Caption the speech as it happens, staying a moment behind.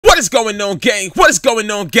is going on, gang? What is going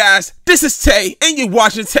on, guys? This is Tay, and you're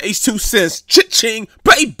watching Tay's 2 cents. Cha-ching,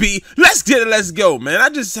 baby. Let's get it. Let's go, man. I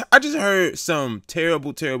just heard some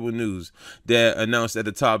terrible news that announced at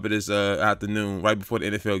the top of this afternoon, right before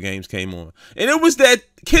the NFL games came on, and it was that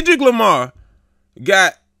Kendrick Lamar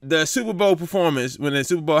got the Super Bowl performance when the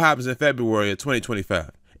Super Bowl happens in February of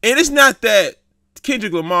 2025. And it's not that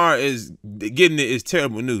Kendrick Lamar is getting it is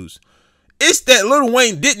terrible news. It's that Lil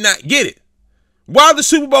Wayne did not get it. While the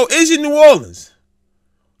Super Bowl is in New Orleans,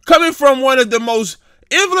 coming from one of the most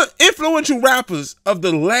influential rappers of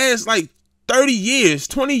the last 30 years,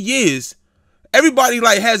 20 years, everybody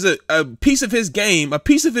has a piece of his game, a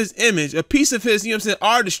piece of his image, a piece of his,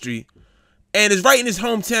 artistry, and is right in his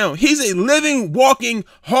hometown. He's a living, walking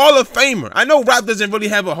Hall of Famer. I know rap doesn't really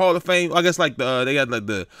have a Hall of Fame. I guess they got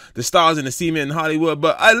the stars and the cement in Hollywood,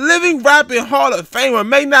 but a living rapping Hall of Famer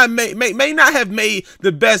may not have made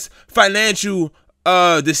the best financial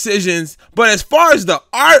decisions, but as far as the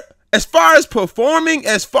art, as far as performing,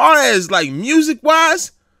 as far as music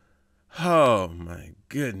wise, oh my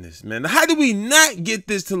goodness, man. How did we not get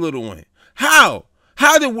this to Lil Wayne? How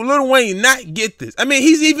did Lil Wayne not get this? I mean,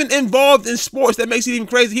 he's even involved in sports. That makes it even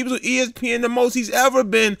crazy. He was with ESPN the most he's ever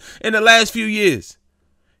been in the last few years.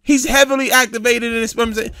 He's heavily activated in this.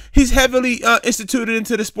 He's heavily instituted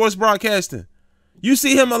into the sports broadcasting. You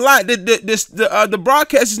see him a lot. The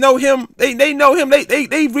broadcasters know him. They know him.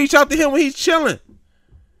 They reach out to him when he's chilling.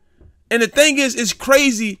 And the thing is, it's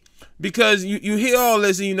crazy because you hear all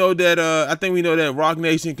this, and you know that I think we know that Rock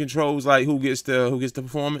Nation controls who gets the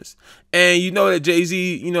performance, and you know that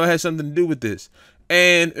Jay-Z has something to do with this,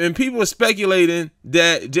 and people are speculating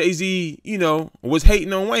that Jay-Z was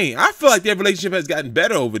hating on Wayne. I feel like their relationship has gotten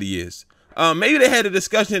better over the years. Maybe they had a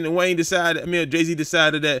discussion and Jay-Z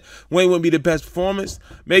decided that Wayne wouldn't be the best performance.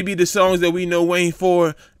 Maybe the songs that we know Wayne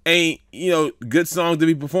for ain't good songs to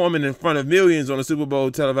be performing in front of millions on a Super Bowl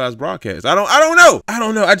televised broadcast. I don't know.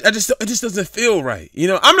 It just doesn't feel right.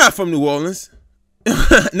 I'm not from New Orleans,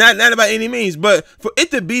 not by any means, but for it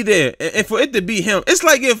to be there and for it to be him, it's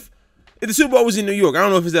like if the Super Bowl was in New York. I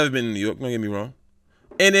don't know if it's ever been in New York. Don't get me wrong.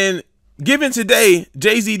 And then given today,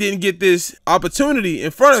 Jay-Z didn't get this opportunity in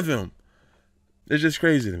front of him. It's just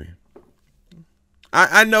crazy to me.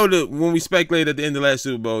 I know that when we speculated at the end of the last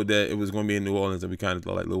Super Bowl that it was going to be in New Orleans, and we kind of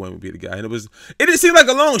thought Lil Wayne would be the guy, and it didn't seem like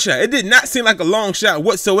a long shot. It did not seem like a long shot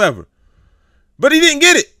whatsoever. But he didn't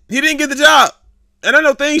get it. He didn't get the job. And I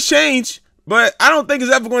know things change, but I don't think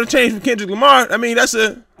it's ever going to change from Kendrick Lamar. I mean, that's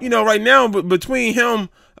right now, but between him,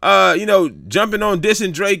 jumping on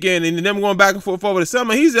dissing Drake and them going back and forth over the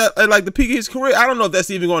summer, he's at the peak of his career. I don't know if that's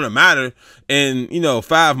even going to matter in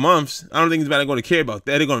 5 months. I don't think anybody's going to care about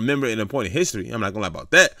that. They're going to remember it in a point in history. I'm not going to lie about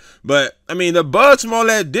that. But I mean, the buzz from all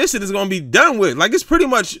that dissing is going to be done with. It's pretty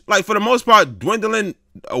much for the most part dwindling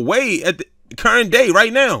away at the current day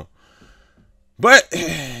right now. But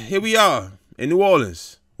here we are in New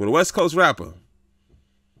Orleans with a West Coast rapper.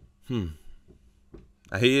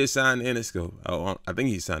 I hear he signed the Interscope. I think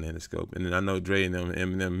he signed the Interscope. And then I know Dre and them,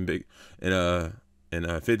 Eminem, and Big,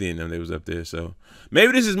 and 50 and them, they was up there. So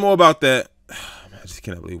maybe this is more about that. I just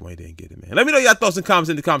cannot believe Wayne didn't get it, man. Let me know your thoughts and comments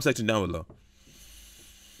in the comment section down below.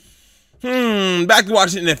 Back to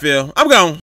watching NFL. I'm gone.